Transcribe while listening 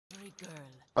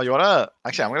Oh, you wanna?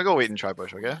 Actually, I'm gonna go wait and try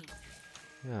bush. Okay.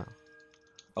 Yeah.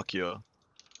 I'll queue.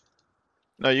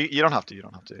 No, you don't have to. You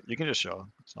don't have to. You can just show.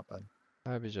 It's not bad.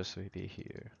 I'll be just be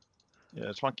here. Yeah,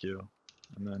 it's one queue,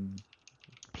 and then.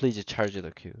 Please charge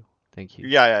the queue. Thank you.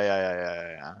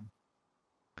 Yeah.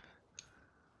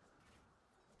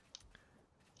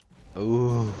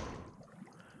 Ooh.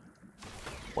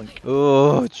 Blink.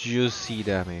 Oh, juicy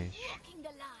damage.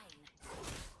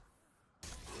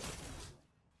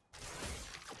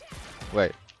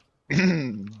 Wait.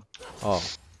 Oh.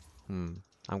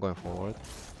 I'm going forward.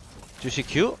 Juicy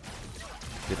Q?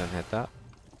 Didn't hit that.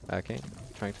 Backing.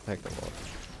 Trying to take the ball.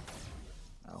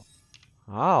 Oh.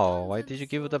 How? Why did you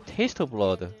give it a taste of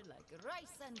blood?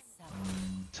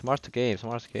 Smart game,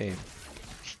 smart game.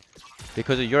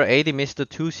 Because your AD missed the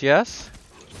 2 CS?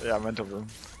 Yeah, mental room.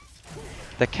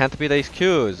 That can't be the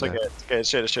excuse. It's okay. It's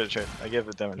straight. I gave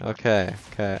the damage. Okay.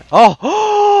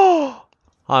 Oh!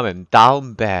 I'm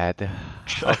down bad.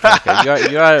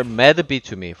 Okay. You are mad B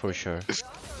to me for sure.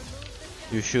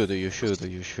 You should.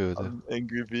 I'm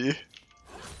angry B.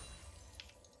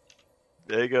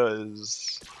 Diego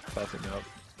is popping up.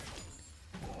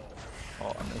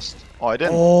 Oh, I missed. Oh, I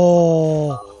didn't.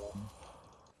 Oh!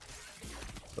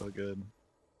 So good.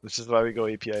 This is why we go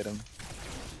AP item.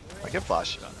 I can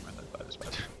flash you on him and that's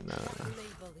bad. No.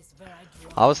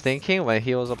 I was thinking when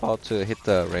he was about to hit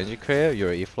the range clear,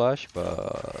 you're E-flash,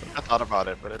 but... I thought about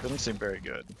it, but it didn't seem very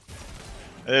good.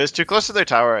 It was too close to their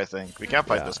tower, I think. We can't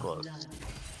fight this close.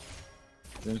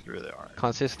 Seems really hard.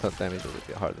 Consistent damage would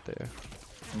be hard there.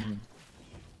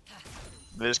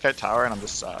 They just got tower and I'm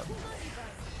just sad.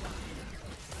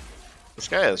 This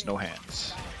guy has no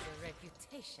hands.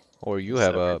 Or you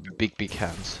have a big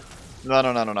hands.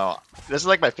 No. This is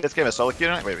like my 5th game of solo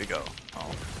queuing. Wait, we go.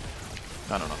 Oh.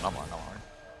 No more.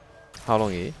 How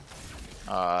long E?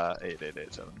 8,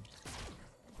 7.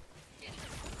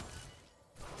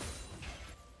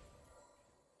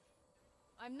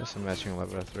 Just matching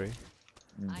level 3.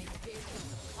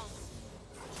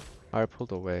 I pulled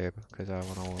the wave because I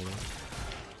wanna ult.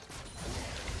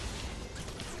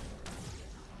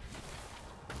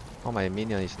 Oh, my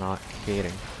minion is not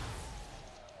hitting.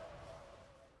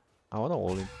 I wanna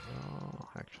ult him. Oh,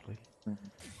 actually.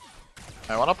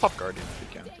 I wanna pop Guardian if you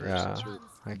can first. Yeah,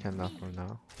 I cannot for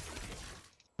now.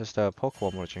 Just poke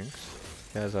one more Jinx.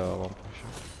 He has a 1 potion.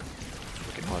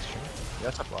 We can Last Jinx. Yeah,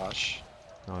 that's a flash.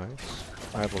 Nice.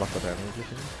 I block the damage.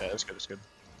 Yeah, that's good.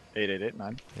 8,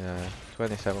 9. Yeah,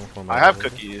 27 for my. I have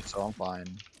cookies, so I'm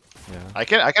fine. Yeah. I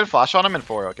can flash on him in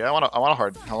 4. Okay, I want a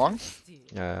hard. How long?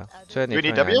 Yeah. 20. You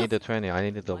need 20. W? I need the 20. I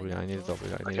need the W. I need the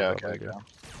W. I need the Okay. W.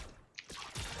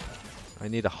 I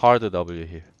need a hard W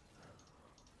here.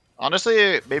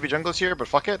 Honestly, maybe jungle's here, but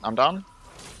fuck it, I'm down.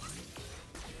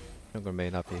 Jungle may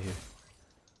not be here.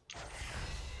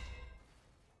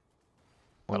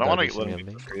 I don't want to let him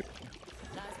get creep.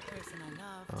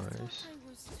 Nice.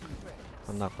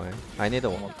 I'm not going. I need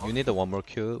you need one more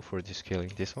Q for this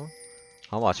killing. This one?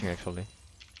 I'm watching actually.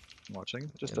 I'm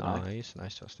watching. Just nice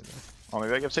Justin. Oh,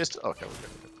 maybe I give taste. Okay, we're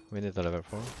good. We need the level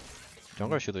 4.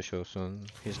 Jungle should show soon.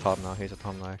 He's top now. He's a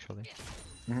top now actually.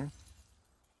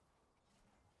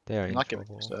 They are in Not giving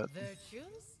trouble. that.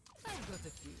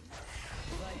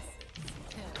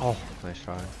 Oh, nice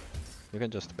try. You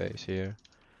can just base here.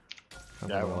 I'm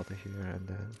Yeah, gonna water here and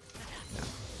then.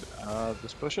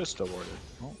 This push is still warded.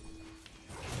 Oh,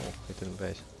 it didn't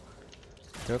base.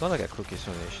 You're gonna get cookies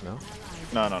soonish, no?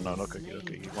 No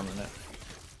cookie. 1 minute.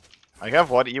 I have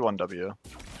one E, 1 W.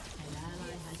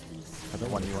 I don't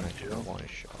One want E, one to Q. one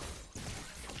shot.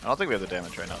 I don't think we have the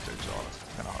damage right now, too, so it's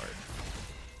kind of hard.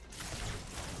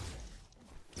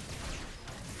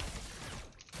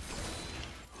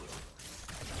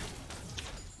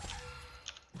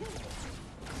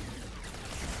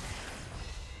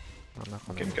 I'm not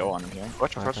gonna. Can go on him here.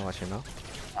 Watch. I can watch him now.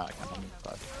 I can't. I'm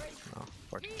bad. No.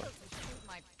 45.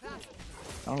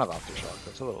 I don't have aftershock.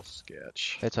 That's a little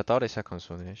sketch. It's a 30 seconds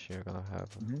soonish. You're gonna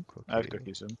have cookie. I have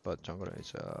cookies soon. But jungler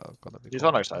is gonna be. He's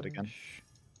on our side again.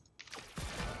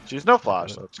 She's no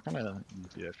flash, so it's kind of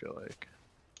easy, I feel like.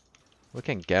 We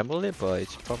can gamble it, but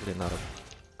it's probably not a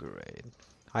great.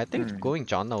 I think going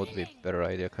Janna would be a better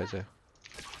idea, cause I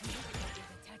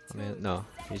mean, no,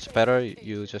 it's better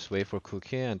you just wait for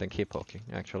cookie and then keep poking,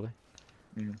 actually.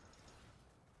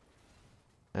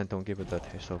 And don't give it the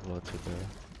taste of blood to the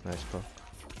nice poke.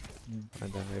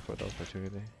 And then wait for the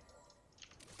opportunity.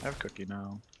 I have cookie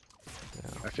now.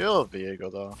 Yeah. I feel Viego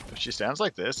though. If she stands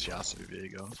like this, she has to be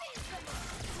Viego.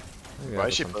 Why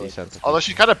is she although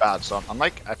she's kind of bad, so I'm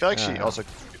like, I feel like she also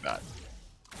could be bad.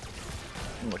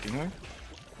 I'm looking here.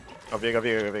 Oh,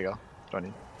 Viego.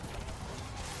 20.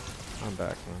 I'm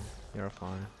back, man. You're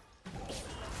fine.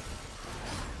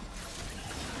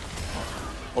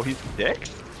 Oh, he's 6?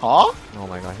 Huh? Oh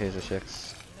my god, he's a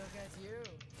 6.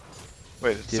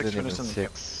 Wait, it's 6 Didn't even minutes in the game.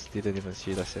 6. Didn't even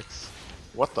see the 6.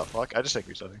 What the fuck? I just take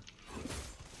resetting.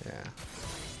 Yeah.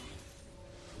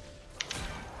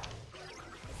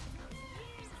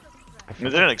 I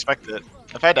didn't expect it.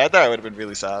 If I died there, I would have been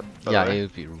really sad. Yeah, it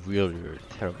would be really, really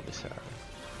terribly sad.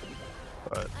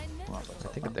 But, well, I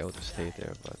think they would have stayed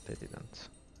there, but they didn't.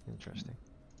 Interesting.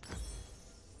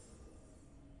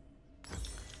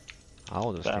 I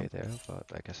would have stayed there, but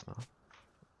I guess not.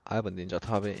 I have a ninja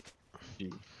tabby.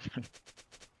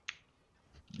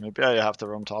 Maybe I have to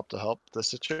roam top to help this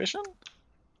situation?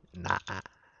 Nah. I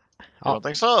don't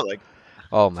think so. Like,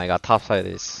 oh my god, top side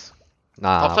is.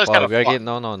 Nah, top side's but kind of we're fun.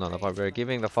 no, but we're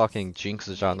giving the fucking Jinx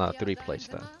Janna 3 plays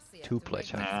then. 2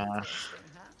 plays actually.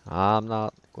 I'm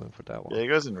not going for that one. Yeah, he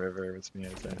goes in river with me, I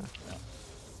think. Yeah.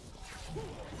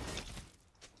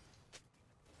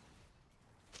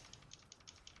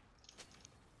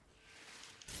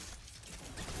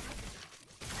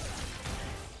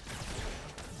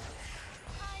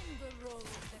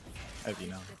 I have you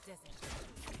now.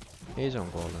 He's on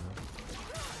golden.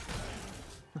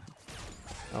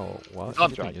 Oh, what? He's on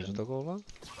He didn't dragon. use the golden?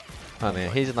 I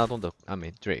mean, he's not on the. I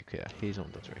mean, Drake, yeah, he's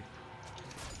on the Drake.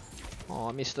 Oh,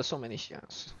 I missed so many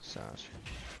chances. Sad.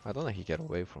 I don't know he get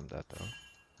away from that though.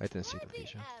 I didn't see the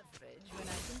vision.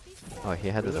 Oh, he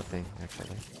had the thing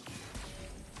actually.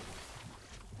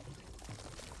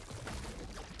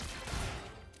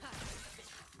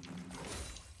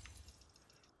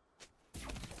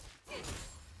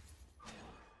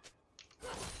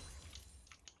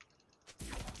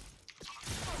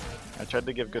 I tried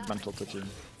to give good mental to team.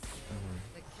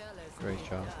 Great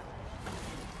job.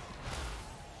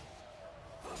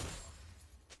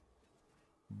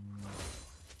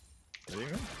 There you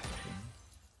go.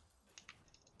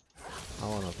 I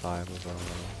wanna dive as well.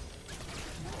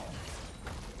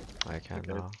 I can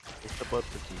Okay. now. It's the blood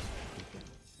for team.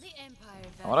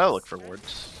 I want to look for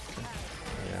wards.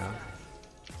 Yeah,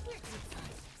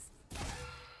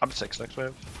 I'm 6 next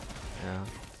wave. yeah.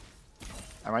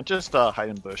 I might just hide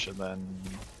in bush and then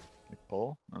like,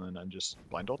 pull, and then I just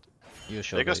blind ult. You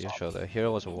showed it, you showed it.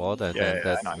 Here was a ward and Yeah, then yeah,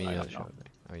 that I know, minion I know. showed it.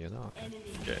 Oh, you know? Okay.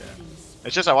 Yeah, yeah.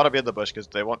 It's just I want to be in the bush because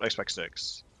they won't expect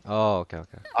 6. Oh, okay,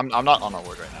 okay. I'm not on a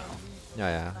ward right now. Yeah,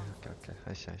 yeah. Okay, okay.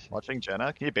 I see, I see. Watching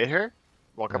Jenna. Can you bait her?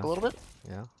 Walk up a Yeah. little bit.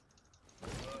 Yeah.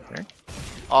 There.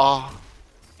 Oh.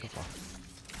 Go far.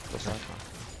 Go That's far.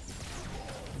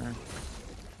 Yeah.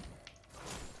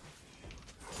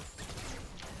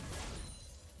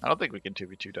 I don't think we can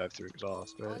 2v2 dive through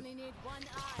exhaust, right?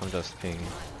 I'm just pinging.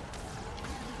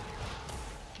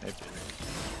 Maybe.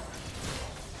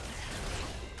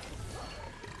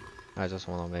 I just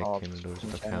wanna make him lose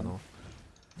the can. panel.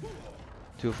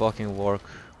 2 fucking work.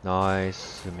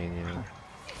 Nice minion.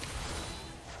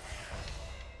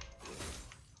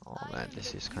 Oh man,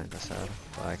 this is kinda sad,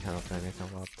 but I cannot do anything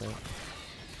about that.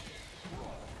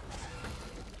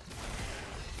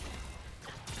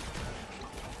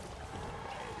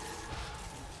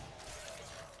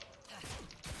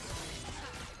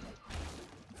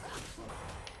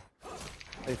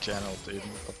 They channel, dude.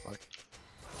 What the fuck?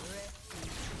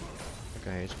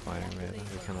 Okay, he's fighting mid.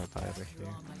 We cannot die over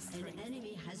here.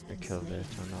 We killed it,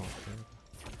 so now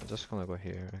I'm just gonna go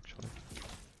here actually.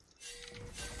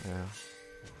 Yeah.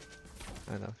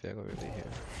 I know Viego will be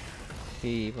here. He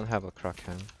even have a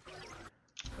Kraken.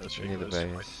 That's We need a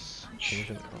ridiculous. base.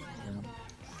 Fusion.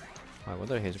 I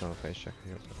wonder if he's gonna face check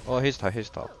here. Oh, he's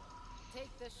top.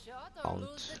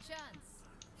 Bounce.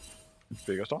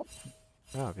 Big stop.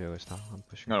 Ah, Viego is top. I'm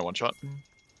pushing. Not a one shot.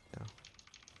 Yeah.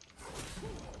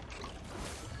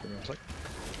 Give me a sec.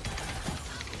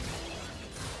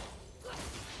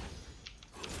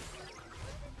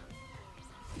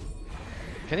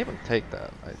 Can even take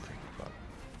that, I think, but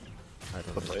I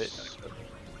don't know. Plate.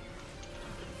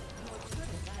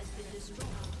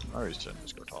 Or he's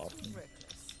just go top.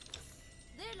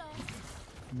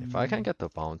 If I can get the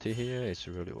bounty here, it's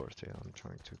really worth it. I'm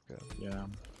trying to get. Yeah.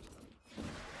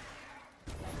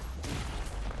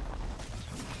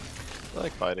 I feel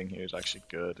like fighting here is actually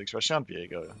good, especially on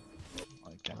Viego.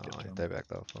 I can't get to him. They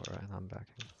backed off, alright, I'm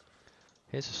backing.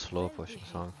 He's a slow pushing,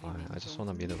 so I'm fine. I just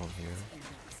wanna beat him here.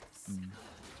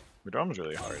 Midrom's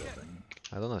really hard, I think.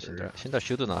 I don't know, Shinda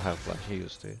should not have flash, he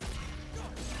used it.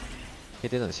 He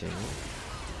didn't see me.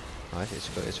 Nice, it's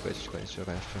good, it's good, it's good, it's good,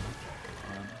 it's good.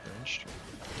 Finished.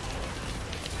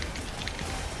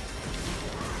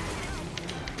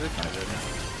 Really kind of good.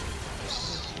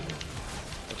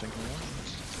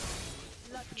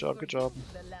 Good job, good job.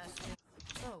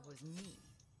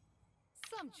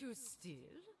 Some choose steel,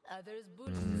 others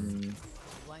bullet.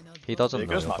 Why not He both? doesn't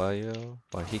know Veigar's not- about you,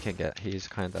 but he can get. He's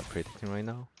kind of predicting right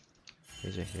now.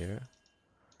 Is it here?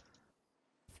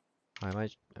 I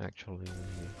might actually.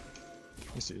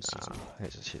 He's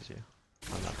He's here.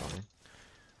 I'm not going.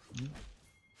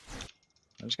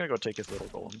 I'm just gonna go take his little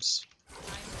golems.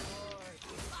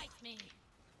 Fight me.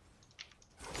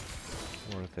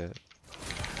 Worth it.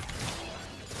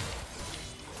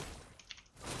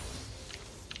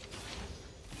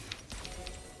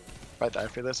 If I die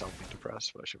for this, I'll be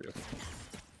depressed, but I should be okay.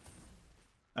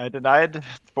 I denied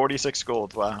 46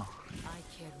 gold. Wow.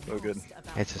 I care So good. most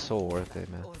about It's so worth it,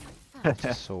 man. or my It's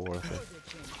just so worth it.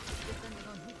 depending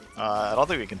on who the I don't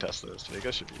think we can test this.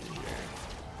 Vega should be here.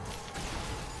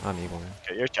 I'm evil.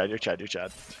 Okay, you're Chad, you're Chad, you're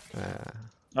Chad. Uh,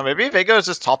 No, maybe Vega is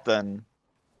just top then.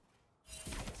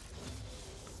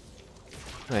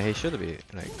 no, he should be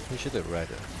like he should have read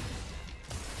it.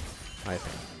 I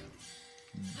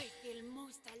think. I feel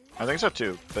most alive. I think so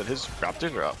too, but his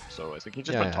raptors are up, so I think he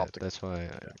just went top to. that's why.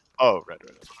 Oh, red.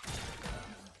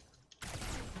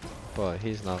 But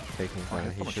he's not taking Oh,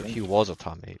 fire. he's He should. pushing. He was a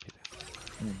top maybe.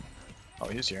 Oh,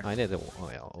 he's here. I need the. Oh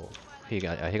yeah. Oh, he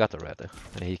got the red,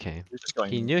 and he came. He's just going.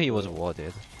 He knew he was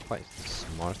warded. Quite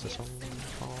smart or something.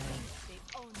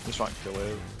 He's trying to kill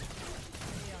it.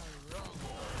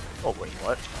 Oh wait,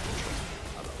 what?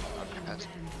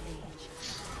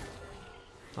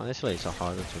 Honestly, it's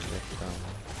harder to lift down.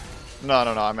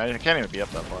 No. I mean, I can't even be up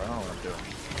that far. I don't know what I'm doing.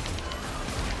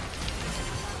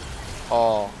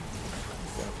 Oh.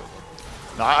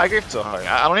 No, I gave to her.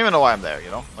 I don't even know why I'm there. You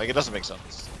know, like it doesn't make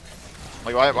sense.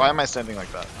 Like why am I standing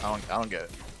like that? I don't get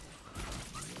it.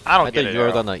 I don't I get thought it. you were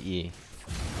at all. gonna E.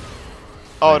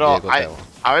 Oh when no, Diego fell.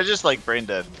 I was just like brain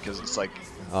dead because it's like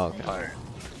Oh, okay. fire.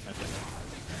 I think.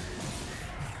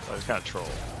 So I was kind of troll.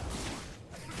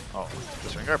 Oh,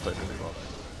 this Rengar played really well.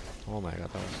 Oh my god,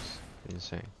 that was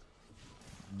insane.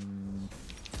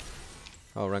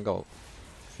 Oh, Rengo.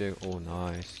 Oh,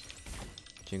 nice.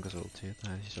 Jingo's ulti.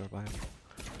 Nice, he survived.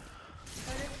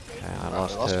 Okay, I Wow,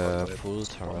 lost they lost the one, full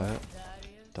turret.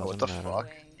 Oh, Doesn't what the matter. fuck?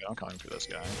 Yeah, I'm coming for this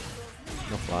guy.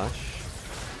 No flash.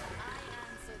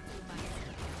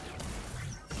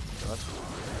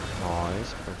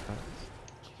 Nice, perfect.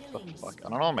 What the fuck? I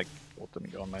don't know how my ult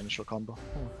didn't go on my initial combo.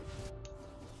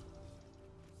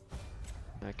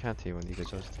 I can't even need to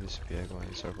just this Viego and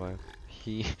he survived.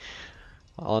 He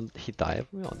he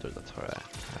dived me under the turret.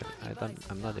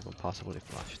 I'm not even possibly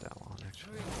flash that one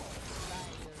actually.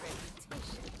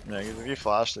 Yeah, 'cause if you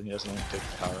flash, then he doesn't even take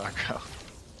the power rack out.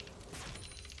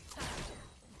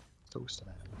 So sad.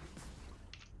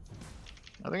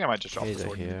 I think I might just drop the He's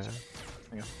 40. here.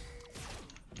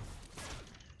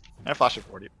 I flash at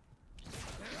 40.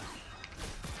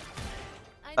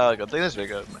 I think this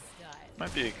Vega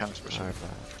might be kind of special. Alright, bye.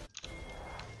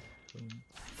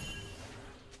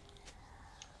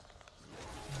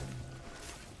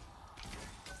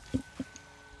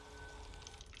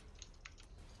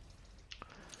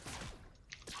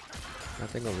 I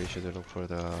think we should look for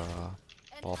the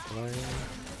bot lane.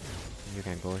 You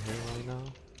can go here right now.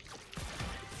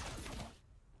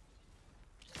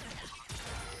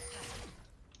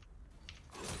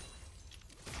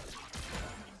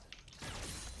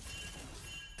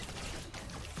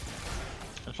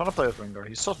 I just want to play with Rengar.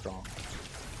 He's so strong.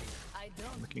 I I'm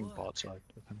don't looking work, bot side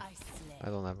with him. I slay. I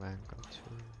don't have mango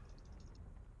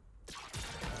too.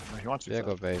 No, he wants to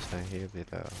Viego base, then he'll be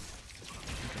the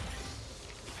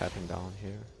tapping down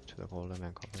here to the golem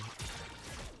and cover.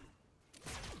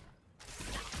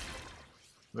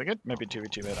 I think it might be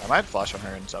 2v2 mid. I might flash on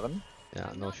her in 7. Yeah,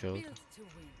 I'm no not shield. built to win.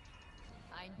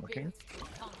 I'm Looking.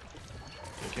 built to conquer.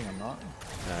 Thinking I'm not.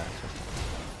 Yeah,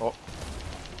 just Oh.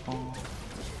 Oh.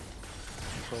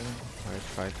 I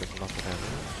tried to block the damage.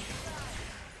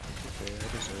 Okay, I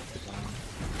deserve the time.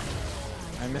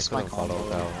 I missed my couldn't follow combo.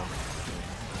 that one.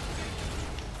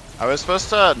 I was supposed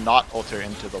to not ult her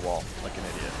into the wall like an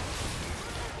idiot.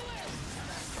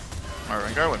 My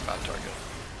Rengar went bad target.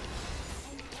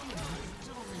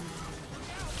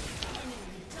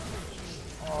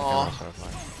 Oh.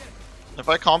 If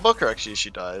I combo correctly, she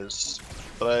dies.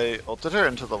 But I ulted her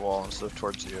into the wall instead of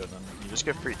towards you, and then you just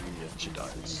get free E and she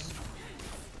dies.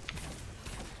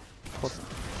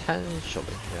 Potentially,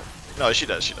 yeah. No, she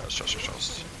does,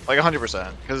 trust. Like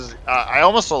 100%. Because I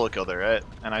almost solo killed her, right?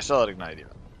 And I still had Ignite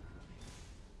even.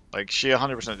 Like, she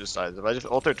 100% just dies. If I just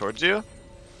ult her towards you,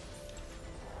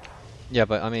 Yeah,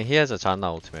 but I mean, he has a Janna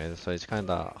ultimate, so it's kind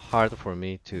of hard for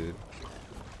me to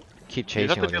keep You'd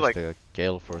have chasing to do, against like- the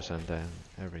Gale Force and then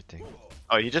everything.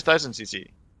 oh, he just dies in CC.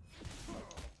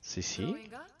 CC?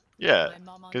 Yeah,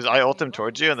 because I ult him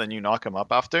towards you and then you knock him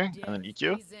up after and then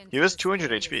EQ. He was 200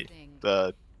 HP.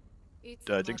 The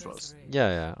Jinx was.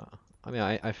 Yeah. I mean,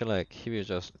 I feel like he will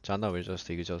just Janna will just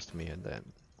exhaust me and then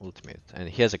ultimate, and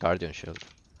he has a guardian shield.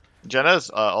 Jenna's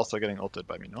also getting ulted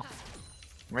by me, no?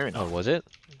 Maybe Oh, not. was it?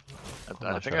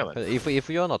 I think sure. I like. But if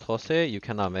you're not Hose, you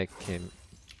cannot make him.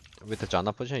 With the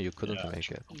Janna position, you couldn't Yeah, make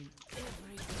true. it.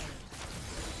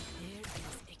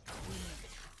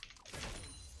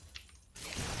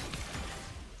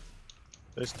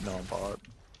 There's no bot.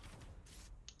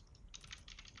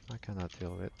 I cannot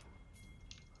deal with.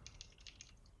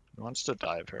 He wants to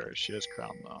dive her. She has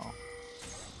crown though.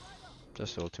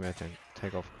 Just ultimate and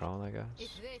take off crown, I guess.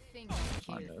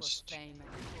 I missed.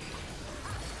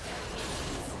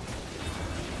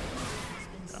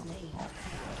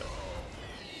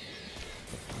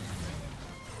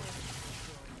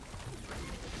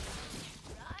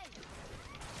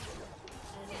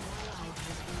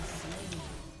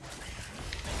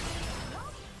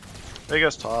 There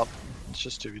goes top. It's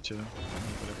just 2v2.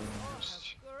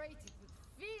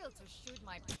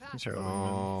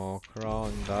 Oh,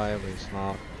 crown dive is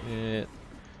not it.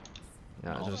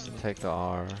 Yeah, just take the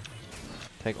R.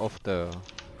 Take off the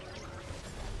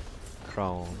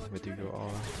crown with your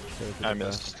R. I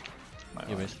missed.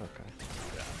 You missed, okay.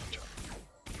 Yeah,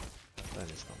 Then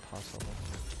it's not possible.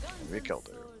 we killed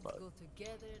her, but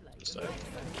just No,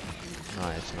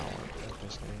 it's not working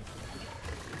this game.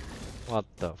 What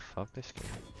the fuck, this game?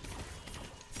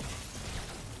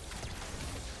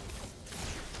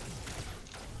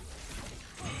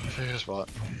 figure spot.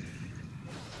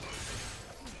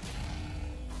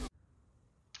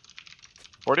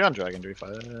 Forty on dragon, do we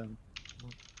fight?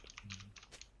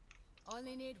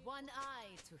 Only need one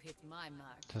eye to hit my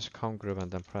mark. Just come group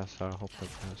and then press R, hope for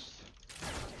the best.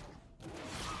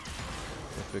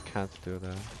 If we can't do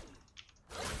that,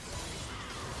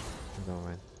 we don't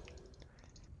win.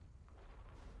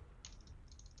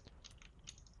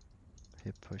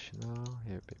 Hit push now,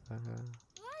 here be better.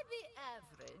 Why be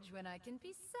average when I can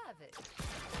be savage?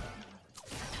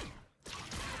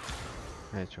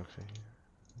 Hey, Choxy.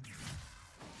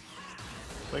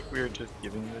 Like we were just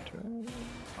giving the turn.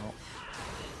 Oh.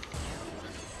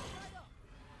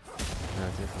 Yeah,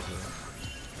 definitely.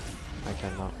 I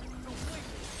cannot.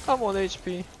 I'm on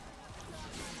HP.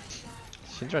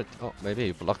 Sindra, oh, maybe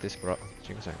you block this bro.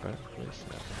 Jinx and got it, please.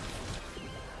 Yeah.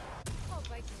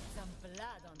 Hope I get some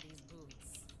blood on these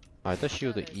boots. I thought she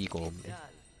would Others ego get me, dull.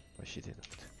 but she didn't.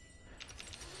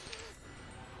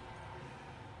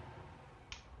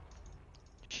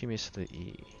 She missed the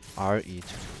E. RE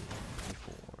to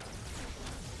E4.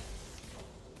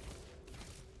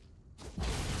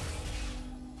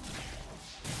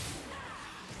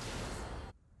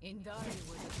 Indari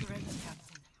was a great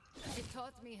captain. She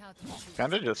taught me how to shoot.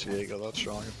 Kinda just Viego, that's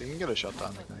strong. If we can get a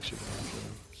shutdown, I can actually go after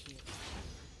him.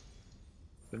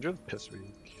 They're just piss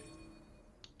weak.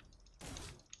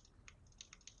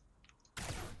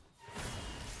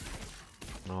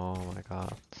 Oh my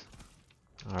god.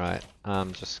 Alright,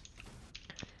 just...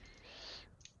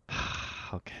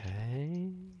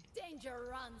 okay... Danger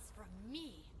runs from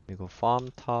me. We go farm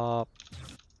top,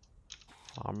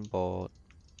 farm bot.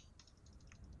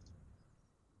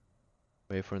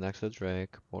 Wait for next to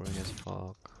Drake, boring as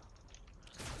fuck.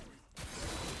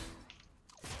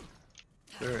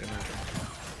 They're in there.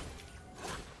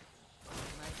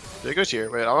 Viego's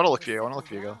here. Wait, I wanna look Viego. I wanna look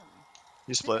Viego.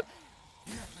 You split.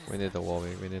 We need the wall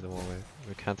wave, we need the wall wave.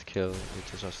 We can't kill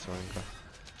with just throwing her.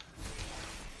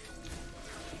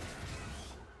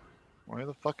 Where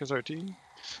the fuck is our team?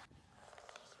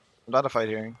 I'm not a fight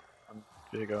here.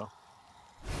 Viego.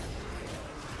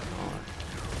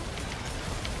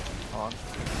 On.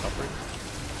 Upward.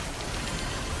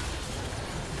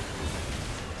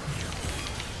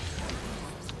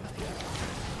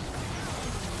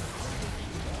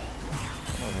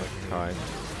 Oh my god.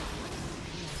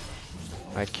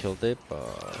 I killed it,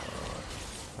 but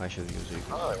I should use it.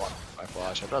 Oh, I want my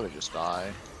flash. I'd rather just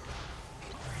die.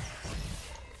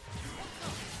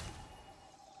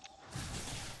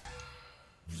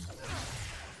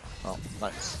 Oh,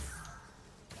 nice.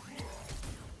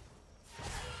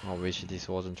 I wish this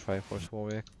wasn't Triforce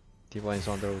Warwick. Divine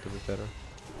Thunder would be better.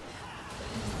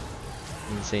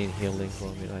 Insane healing from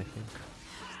it, I think.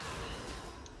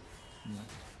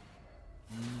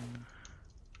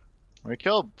 We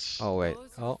killed. Oh wait,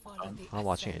 oh, I'm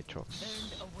watching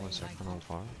Aatrox. 1 second, I'm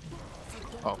far.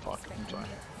 Oh fuck, I'm sorry.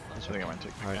 I think I might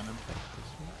take the Alright. cannon.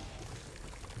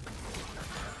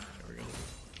 There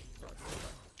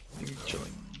we go.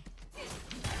 Chilling.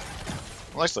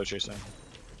 I like slow chasing.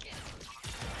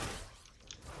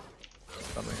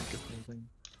 Something I could anything.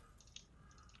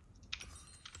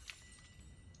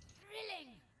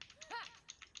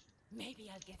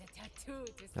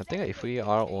 I think if we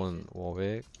are on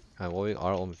Warwick, Warwick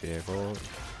are on Viego,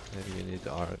 maybe you need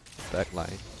our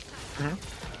backline.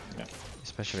 Yeah.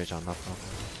 Especially Janna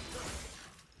probably.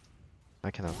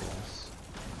 I cannot do this.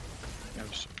 Yeah,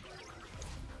 just...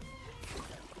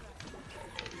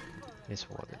 It's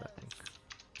worth it, I think.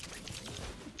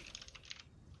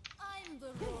 I'm the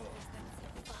rose that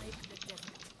survived the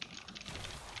desert.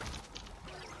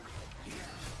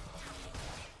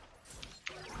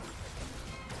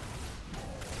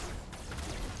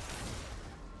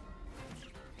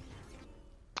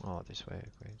 Oh, this way,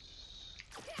 please.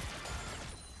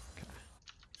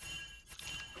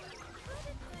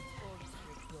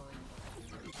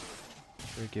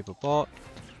 We give a bot.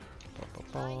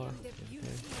 I am the Okay. beauty and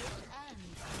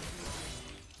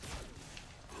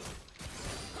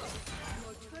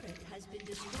your turret has been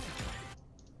destroyed.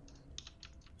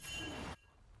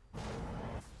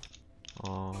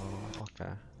 Oh,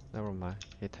 okay. Never mind.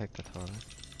 He take the turret.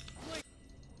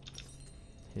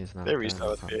 He's not They there, restart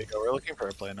no with coming. Viego. We're looking for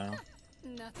a play now.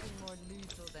 Nothing more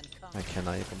lethal than I comfort.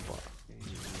 cannot even bot.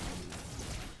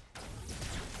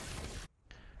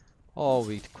 Oh,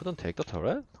 we couldn't take the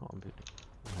turret? Wait,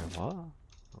 what?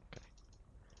 Okay.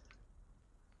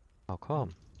 How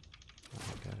come? I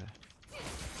don't get it.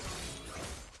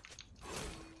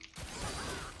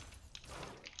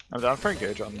 I'm down for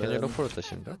engage on Can you the... look for the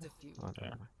Syndra? Got a few. Oh, never Yeah.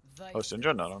 mind. Oh,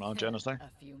 Syndra? No, I don't know. Jen is there. A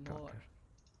few Okay, more. okay.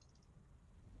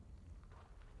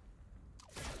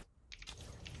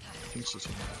 I think she's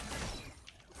in.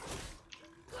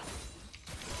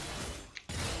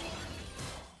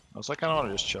 I was like, I don't want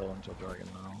to just chill until Dragon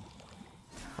now.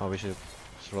 Oh, we should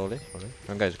slowly.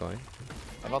 One guy's going.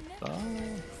 I'm not...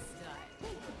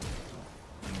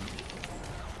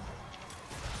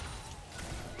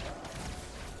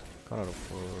 Gotta look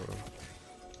for...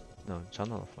 No,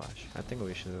 channel flash. I think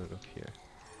we should look here.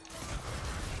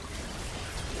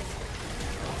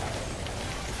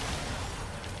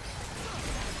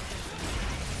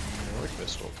 I like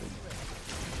this ulti.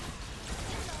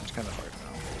 It's kind of hard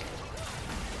now.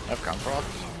 I have Confrock.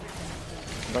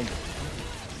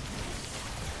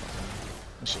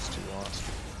 It's just too lost.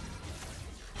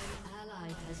 Ally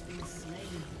has been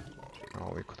slain.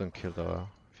 Oh, we couldn't kill the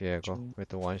Viego with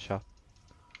the one shot.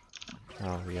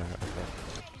 Oh, we are okay.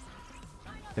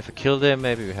 If we kill them,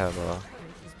 maybe we have a...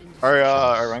 Our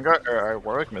Rengar, or our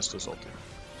Warwick missed his ulti.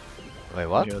 Wait,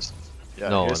 what? Yes. Yeah,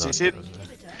 No, you no, guys see it? no, no.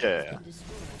 Yeah.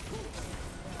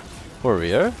 For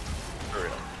real? For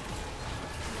real.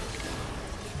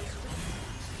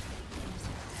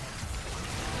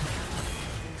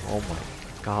 Oh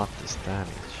my god, this damage.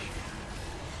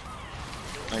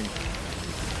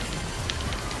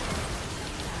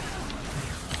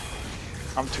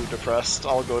 I'm too depressed.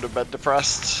 I'll go to bed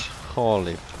depressed.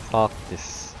 Holy fuck,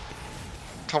 this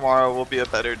Tomorrow will be a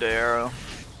better day, Arrow.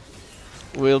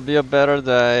 will be a better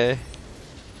day.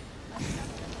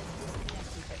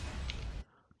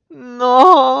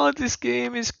 No, this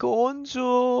game is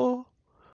Gonzo.